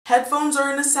Headphones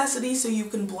are a necessity so you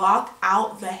can block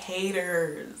out the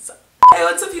haters. Hey,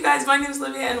 what's up you guys? My name is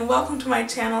Livia and welcome to my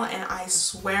channel, and I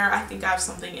swear I think I have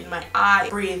something in my eye.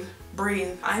 Breathe,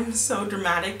 breathe. I'm so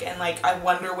dramatic and like I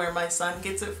wonder where my son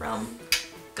gets it from.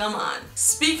 Come on.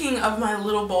 Speaking of my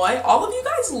little boy, all of you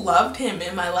guys loved him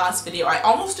in my last video. I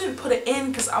almost didn't put it in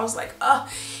because I was like,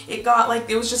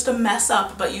 it was just a mess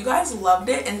up, but you guys loved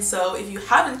it. And so if you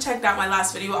haven't checked out my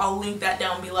last video, I'll link that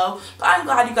down below. But I'm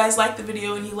glad you guys liked the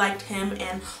video and you liked him,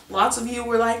 and lots of you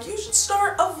were like, you should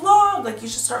start a vlog, like you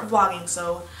should start vlogging.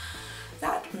 So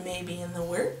that may be in the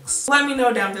works. Let me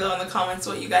know down below in the comments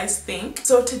what you guys think.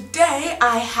 So today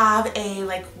I have a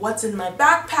what's in my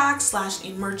backpack /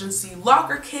 emergency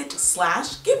locker kit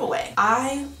 / giveaway.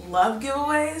 I love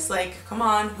giveaways. Like, come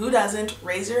on, who doesn't?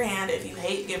 Raise your hand if you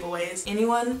hate giveaways.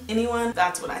 Anyone? Anyone?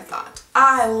 That's what I thought.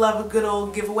 I love a good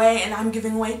old giveaway, and I'm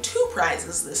giving away 2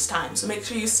 prizes this time. So make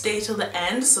sure you stay till the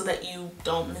end so that you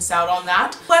don't miss out on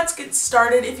that. Let's get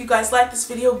started. If you guys like this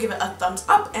video, give it a thumbs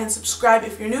up and subscribe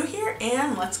if you're new here,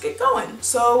 and let's get going.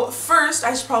 So first,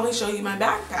 I should probably show you my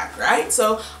backpack, right?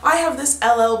 So I have this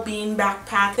LL Bean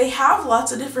backpack. They have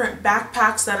lots of different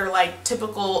backpacks that are like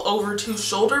typical over 2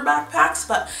 shoulder backpacks,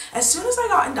 but as soon as I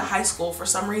got into high school, for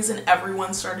some reason,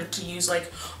 everyone started to use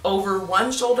like over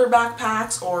 1 shoulder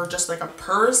backpacks or just like a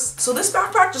purse. So this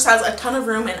backpack just has a ton of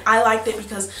room, and I liked it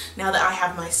because now that I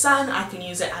have my son, I can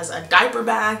use it as a diaper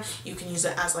bag. You can use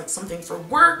it as like something for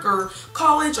work or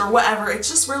college or whatever. It's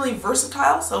just really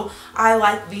versatile. So I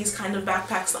like these kind of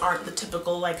backpacks that aren't the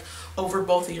typical like over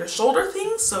both of your shoulder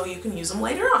things, so you can use them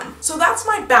later on. So that's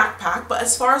my backpack, but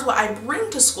as far as what I bring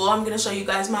to school, I'm going to show you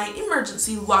guys my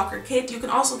emergency locker kit. You can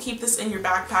also keep this in your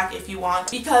backpack if you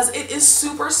want, because it is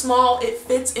super small. It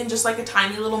fits in just like a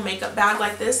tiny little makeup bag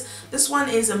like this. This one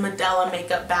is a Medela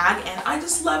makeup bag, and I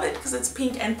just love it because it's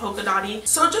pink and polka dotty.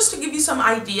 So just to give you some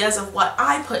ideas of what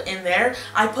I put in there,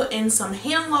 I put in some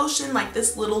hand lotion, like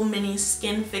this little mini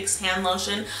Skin Fix hand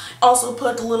lotion. Also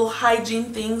put little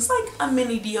hygiene things like a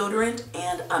mini deodorant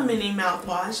and a mini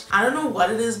mouthwash. I don't know what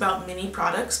it is about mini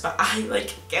products, but I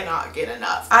cannot get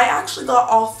enough. I actually got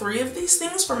all 3 of these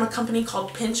things from a company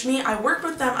called Pinch Me. I worked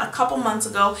with them a couple months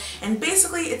ago, and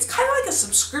basically it's kind of like a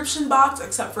subscription box,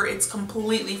 except for it's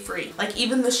completely free. Like,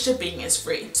 even the shipping is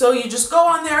free. So you just go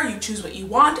on there, you choose what you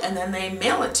want, and then they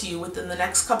mail it to you within the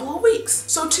next couple of weeks.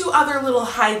 So 2 other little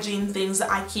hygiene things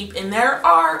that I keep in there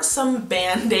are some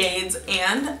Band-Aids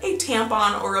and a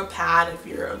tampon or a pad if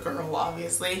you're a girl,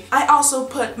 obviously. I also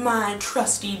put my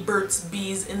trusty Burt's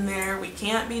Bees in there. We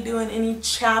can't be doing any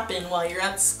chapping while you're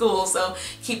at school, so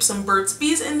keep some Burt's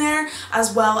Bees in there,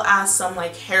 as well as some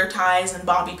like hair ties and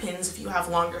bobby pins if you have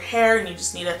longer hair and you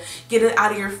just need to get it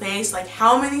out of your face. Like,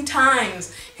 how many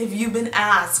times have you been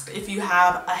asked if you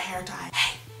have a hair tie?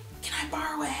 Hey, can I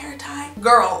borrow a hair tie?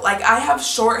 Girl, like, I have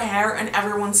short hair and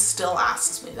everyone still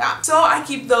asks me that. So I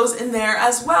keep those in there,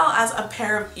 as well as a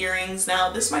pair of earrings.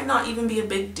 Now, this might not even be a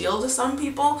big deal to some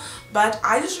people, but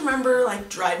I just remember like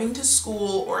driving to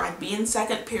school, or I'd be in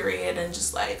second period and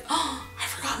just like, oh, I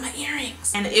forgot my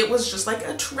earrings. And it was just like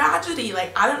a tragedy.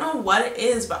 Like, I don't know what it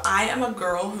is, but I am a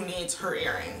girl who needs her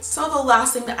earrings. So the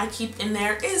last thing that I keep in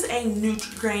there is a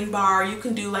Nutri-Grain bar. You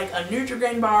can do like a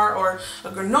Nutri-Grain bar or a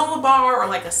granola bar or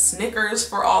like a Snickers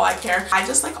for all I care. I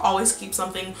just like always keep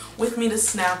something with me to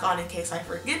snack on in case I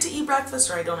forget to eat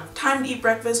breakfast, or I don't have time to eat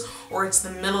breakfast, or it's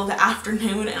the middle of the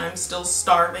afternoon and I'm still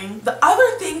starving. The other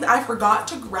thing that I forgot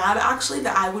to grab actually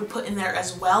that I would put in there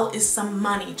as well is some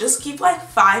money. Just keep like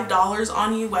 $5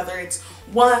 on you, whether it's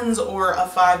ones or a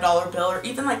 $5 bill or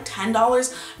even like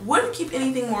 $10. Wouldn't keep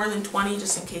anything more than 20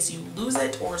 just in case you lose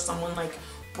it or someone like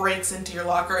breaks into your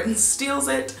locker and steals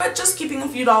it. But just keeping a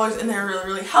few dollars in there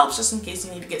really helps, just in case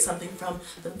you need to get something from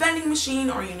the vending machine,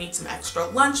 or you need some extra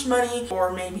lunch money,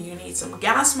 or maybe you need some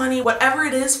gas money. Whatever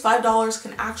it is, $5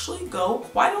 can actually go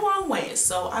quite a long way,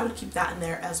 so I would keep that in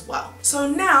there as well. So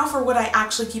now for what I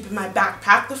actually keep in my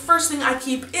backpack, the first thing I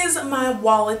keep is my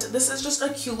wallet. This is just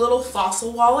a cute little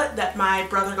fossil wallet that my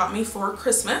brother got me for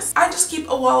Christmas. I just keep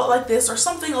a wallet like this, or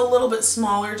something a little bit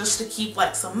smaller, just to keep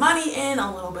like some money in,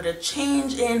 a little bit of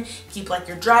change in, keep like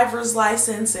your driver's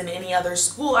license and any other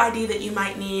school ID that you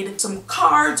might need, some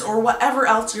cards, or whatever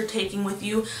else you're taking with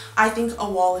you. I think a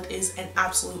wallet is an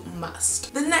absolute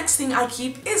must. The next thing I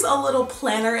keep is a little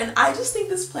planner, and I just think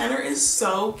this planner is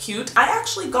so cute. I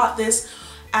actually got this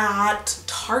at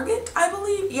Target, I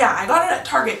believe. Yeah, I got it at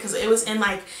Target because it was in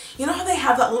like You know how they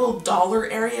have that little dollar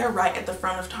area right at the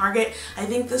front of Target? I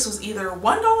think this was either $1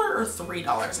 or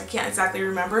 $3. I can't exactly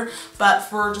remember, but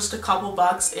for just a couple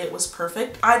bucks, it was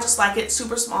perfect. I just like it.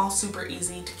 Super small, super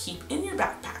easy to keep in your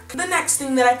backpack. The next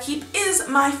thing that I keep is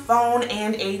my phone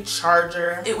and a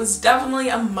charger. It was definitely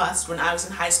a must when I was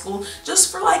in high school,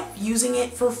 just for like using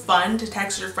it for fun to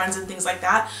text your friends and things like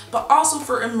that, but also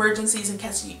for emergencies in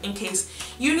case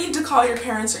you need to call your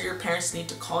parents or your parents need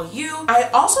to call you. I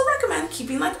also recommend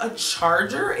keeping like a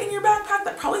charger in your backpack.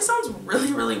 That probably sounds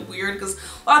really weird because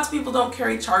lots of people don't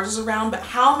carry chargers around, but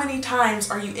how many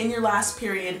times are you in your last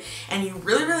period and you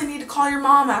really need to call your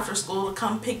mom after school to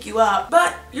come pick you up,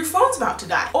 but your phone's about to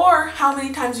die? Or how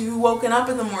many times have you woken up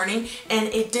in the morning and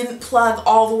it didn't plug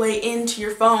all the way into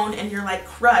your phone and you're like,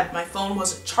 crud, my phone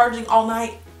wasn't charging all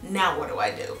night. Now what do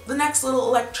I do? The next little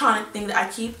electronic thing that I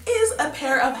keep is a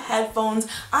pair of headphones.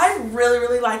 I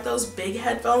really like those big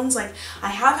headphones. Like, I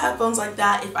have headphones like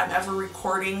that if I'm ever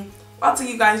recording. Lots of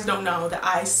you guys don't know that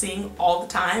I sing all the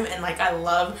time and like I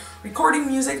love recording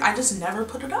music. I just never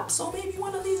put it up, so maybe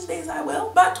one of these days I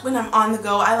will. But when I'm on the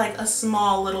go, I like a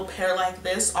small little pair like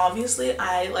this. Obviously,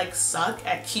 I like suck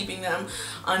at keeping them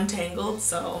untangled,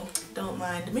 so don't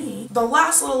mind me. The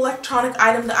last little electronic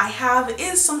item that I have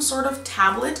is some sort of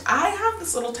tablet. I have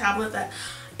this little tablet that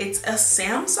it's a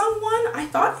Samsung one. I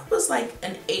thought it was like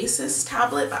an Asus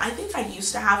tablet, but I think I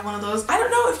used to have one of those. I don't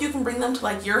know if you can bring them to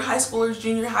like your high school or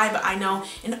junior high, but I know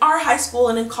in our high school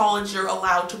and in college you're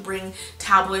allowed to bring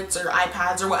tablets or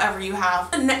iPads or whatever you have.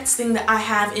 The next thing that I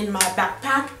have in my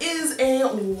backpack is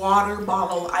a water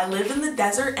bottle. I live in the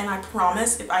desert and I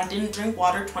promise if I didn't drink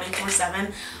water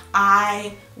 24/7,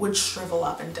 I would shrivel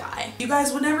up and die. You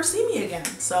guys would never see me again,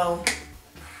 so.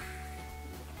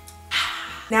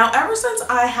 Now, ever since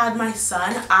I had my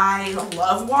son, I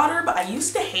love water, but I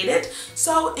used to hate it.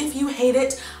 So if you hate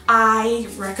it, I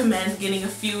recommend getting a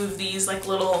few of these like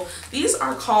little, these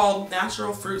are called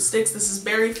natural fruit sticks. This is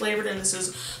berry flavored and this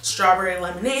is strawberry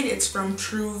lemonade. It's from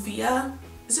Truvia.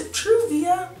 Is it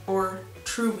Truvia or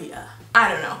Truvia? I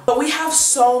don't know. But we have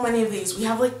so many of these. We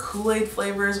have like Kool-Aid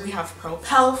flavors, we have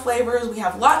Propel flavors, we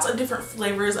have lots of different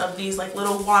flavors of these like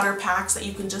little water packs that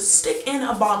you can just stick in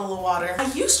a bottle of water. I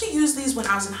used to use these when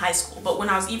I was in high school, but when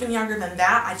I was even younger than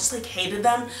that, I just like hated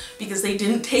them because they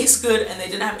didn't taste good and they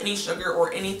didn't have any sugar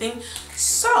or anything.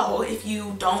 So if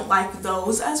you don't like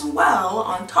those as well,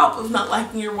 on top of not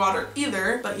liking your water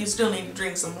either, but you still need to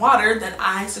drink some water, then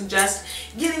I suggest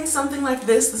getting something like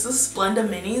this. This is Splenda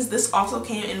Minis. This also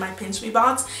came in my Pinch Me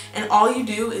box, and all you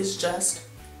do is just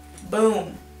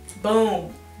boom,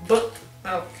 boom, boom.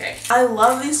 Okay. I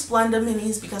love these Splenda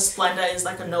Minis because Splenda is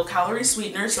like a no-calorie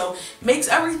sweetener, so makes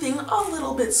everything a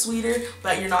little bit sweeter,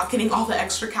 but you're not getting all the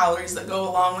extra calories that go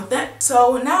along with it.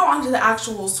 So now onto the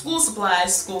actual school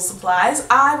supplies.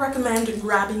 I recommend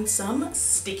grabbing some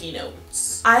sticky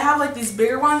notes. I have like these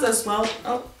bigger ones as well.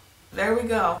 Oh, there we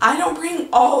go. I don't bring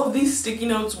all of these sticky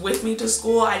notes with me to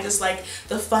school. I just like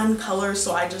the fun colors,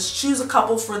 so I just choose a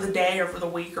couple for the day or for the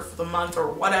week or for the month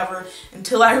or whatever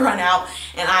until I run out,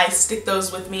 and I stick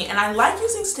those with me. And I like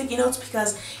using sticky notes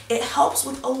because it helps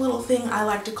with a little thing I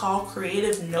like to call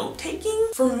creative note taking.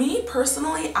 For me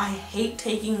personally, I hate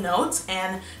taking notes,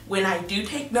 and when I do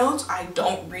take notes, I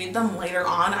don't read them later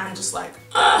on. I'm just like,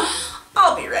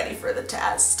 I'll be ready for the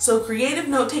test. So creative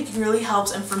note taking really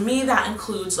helps, and for me that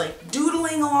includes like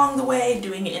doodling along the way,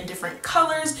 doing it in different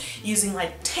colors, using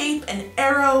like tape and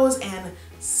arrows and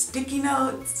sticky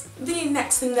notes. The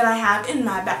next thing that I have in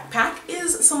my backpack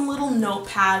is some little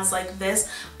notepads like this.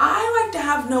 I like to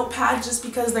have notepads just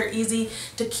because they're easy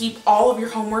to keep all of your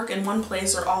homework in one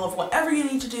place, or all of whatever you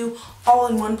need to do all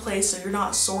in one place, so you're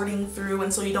not sorting through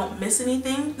and so you don't miss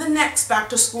anything. The next back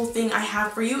to school thing I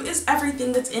have for you is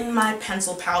everything that's in my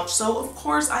pencil pouch. So of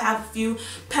course I have a few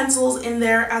pencils in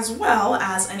there as well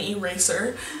as an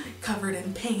eraser covered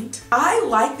in paint. I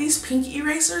like these pink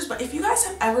erasers, but if you guys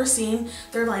have ever seen,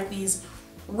 they're like these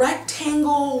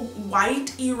rectangle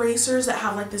white erasers that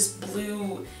have like this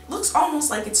blue, looks almost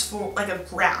like it's for like a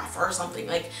graph or something,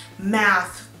 like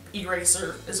math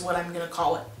eraser is what I'm gonna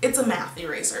call it. It's a math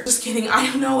eraser. Just kidding. I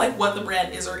don't know like what the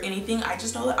brand is or anything. I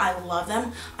just know that I love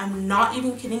them. I'm not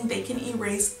even kidding. They can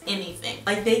erase anything.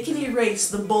 Like they can erase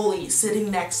the bully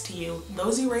sitting next to you.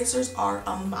 Those erasers are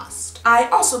a must. I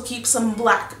also keep some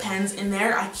black pens in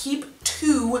there. I keep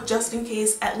two just in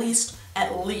case, at least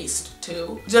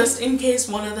two, just in case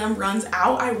one of them runs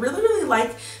out. I really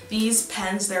like these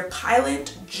pens. They're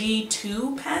Pilot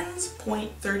G2 pens,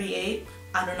 .38.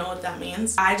 I don't know what that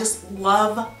means. I just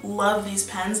love these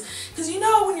pens because you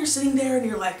know when you're sitting there and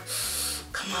you're like,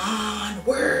 come on,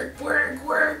 work, work,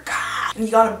 work, and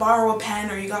you gotta borrow a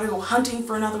pen or you gotta go hunting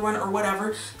for another one or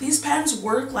whatever. These pens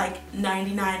work like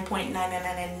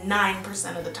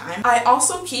 99.9999% of the time. I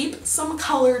also keep some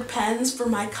colored pens for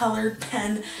my colored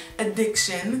pen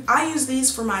addiction. I use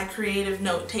these for my creative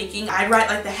note taking. I write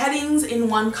like the headings in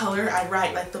one color, I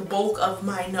write like the bulk of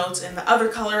my notes in the other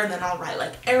color, and then I'll write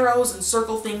like arrows and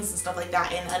circle things and stuff like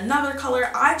that in another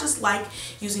color. I just like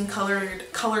using colored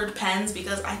pens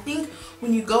because I think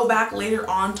when you go back later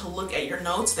on to look at your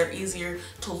notes, they're easier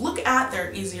to look at,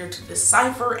 they're easier to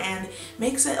decipher, and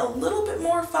makes it a little bit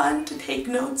more fun to take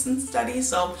notes and study,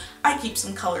 so I keep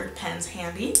some colored pens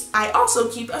handy. I also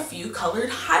keep a few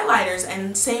colored highlighters,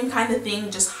 and same kind of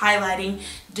thing, just highlighting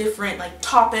different like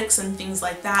topics and things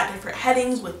like that, different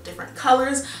headings with different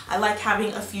colors. I like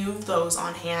having a few of those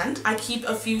on hand. I keep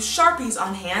a few Sharpies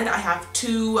on hand. I have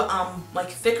two like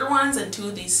thicker ones and two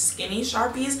of these skinny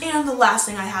Sharpies, and the last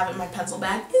thing I have in my pencil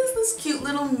bag is this cute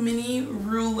little mini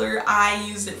ruler. I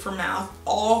use it for math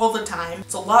all the time.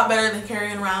 It's a lot better than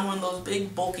carrying around one of those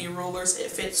big bulky rulers. It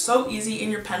fits so easy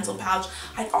in your pencil pouch.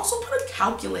 I'd also put a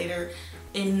calculator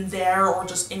in there or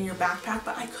just in your backpack,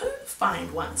 but I couldn't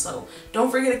find one, so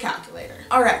don't forget a calculator.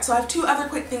 Alright, so I have two other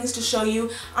quick things to show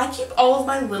you. I keep all of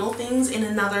my little things in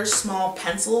another small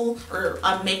pencil or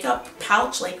a makeup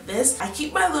pouch like this. I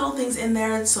keep my little things in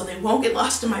there so they won't get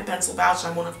lost in my pencil pouch.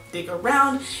 I won't dig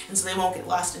around, and so they won't get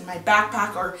lost in my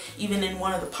backpack or even in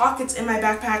one of the pockets in my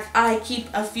backpack. I keep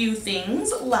a few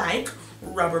things like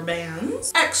rubber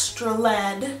bands, extra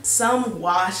lead, some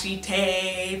washi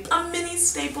tape, a mini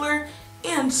stapler,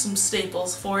 and some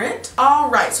staples for it.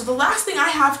 Alright, so the last thing I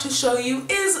have to show you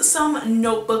is some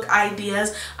notebook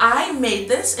ideas. I made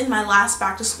this in my last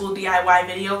back to school DIY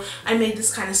video. I made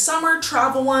this kind of summer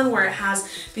travel one where it has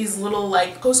these little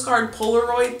like postcard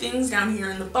Polaroid things down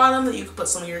here in the bottom that you can put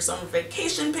some of your summer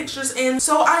vacation pictures in.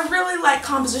 So I really like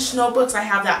composition notebooks. I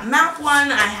have that map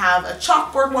one, I have a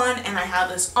chalkboard one, and I have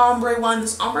this ombre one.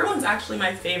 This ombre one's actually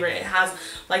my favorite. It has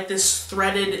like this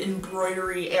threaded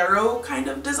embroidery arrow kind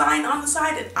of design on the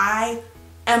side, and I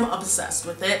am obsessed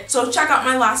with it. So check out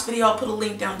my last video. I'll put a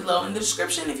link down below in the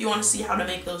description if you want to see how to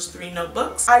make those 3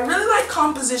 notebooks. I really like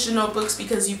composition notebooks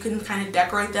because you can kind of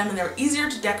decorate them and they're easier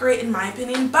to decorate in my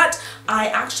opinion, but I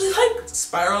actually like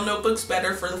spiral notebooks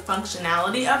better for the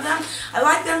functionality of them. I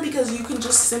like them because you can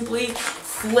just simply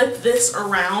flip this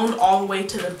around all the way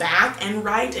to the back and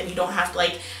write, and you don't have to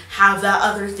like have that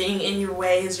other thing in your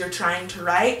way as you're trying to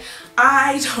write.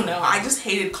 I don't know, I just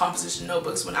hated composition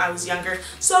notebooks when I was younger,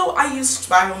 so I use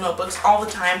spiral notebooks all the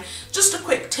time. Just a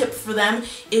quick tip for them: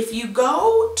 if you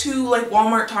go to like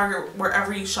Walmart, Target,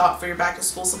 wherever you shop for your back to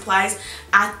school supplies,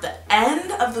 at the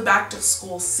end of the back to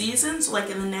school season, so like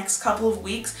in the next couple of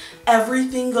weeks,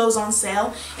 everything goes on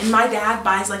sale, and my dad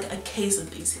buys like a case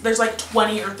of these. There's like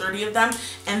 20 or 30 of them,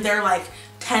 and they're like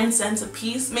 10 cents a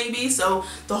piece maybe, so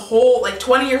the whole like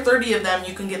 20 or 30 of them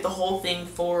you can get the whole thing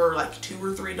for like $2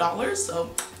 or $3, so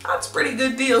that's a pretty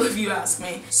good deal if you ask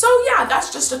me. So yeah,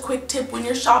 that's just a quick tip when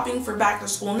you're shopping for back to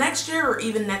school next year or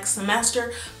even next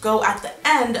semester. Go at the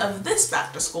end of this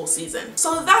back to school season.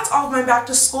 So that's all of my back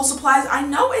to school supplies. I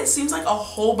know it seems like a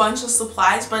whole bunch of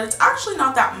supplies, but it's actually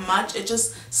not that much. It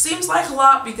just seems like a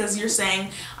lot because you're saying,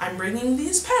 I'm bringing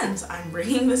these pens, I'm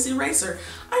bringing this eraser,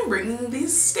 I'm bringing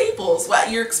these staples. Well,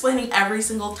 you're explaining every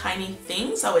single tiny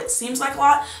thing, so it seems like a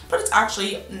lot, but it's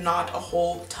actually not a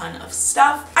whole ton of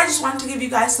stuff. I just wanted to give you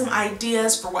guys some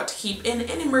ideas for what to keep in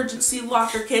an emergency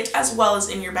locker kit as well as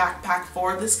in your backpack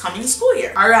for this coming school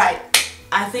year. Alright,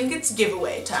 I think it's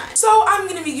giveaway time. So I'm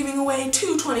gonna be giving away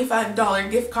 2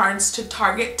 $25 gift cards to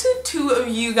Target to 2 of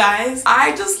you guys.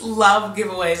 I just love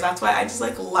giveaways. That's why I just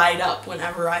like light up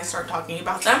whenever I start talking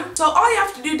about them. So all you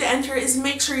have to do to enter is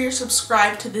make sure you're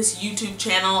subscribed to this YouTube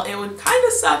channel. It would kind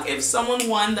of suck if someone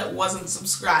won that wasn't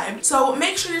subscribed. So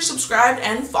make sure you're subscribed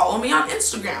and follow me on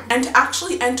Instagram. And to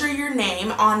actually enter your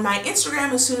name on my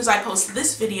Instagram, as soon as I post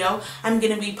this video, I'm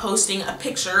gonna be posting a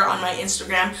picture on my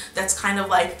Instagram that's kind of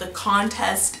like the contest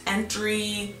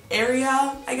entry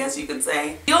area, I guess you could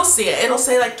say. You'll see it. It'll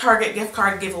say like Target gift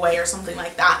card giveaway or something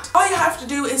like that. All you have to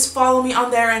do is follow me on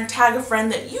there and tag a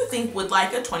friend that you think would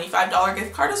like a $25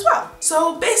 gift card as well.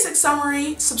 So basic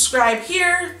summary: subscribe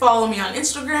here, follow me on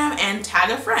Instagram, and tag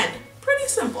a friend. Pretty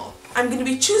simple. I'm going to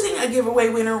be choosing a giveaway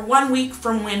winner 1 week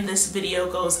from when this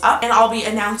video goes up, and I'll be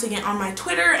announcing it on my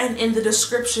Twitter and in the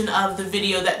description of the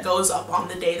video that goes up on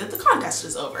the day that the contest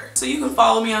is over. So you can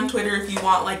follow me on Twitter if you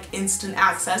want like instant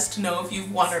access to know if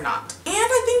you've won or not. And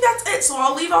I think that's it, so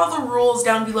I'll leave all the rules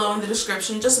down below in the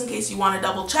description just in case you want to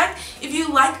double check. If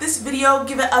you like this video,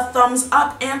 give it a thumbs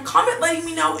up and comment letting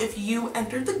me know if you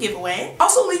entered the giveaway.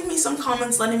 Also leave me some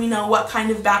comments letting me know what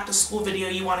kind of back to school video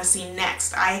you want to see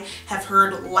next. I have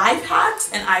heard life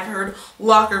hacks and I've heard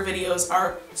locker videos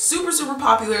are super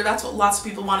popular. That's what lots of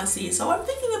people want to see, so I'm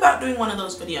thinking about doing one of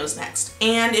those videos next.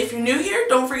 And if you're new here,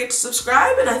 don't forget to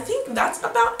subscribe, and I think that's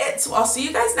about it. So I'll see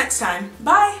you guys next time.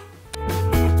 Bye!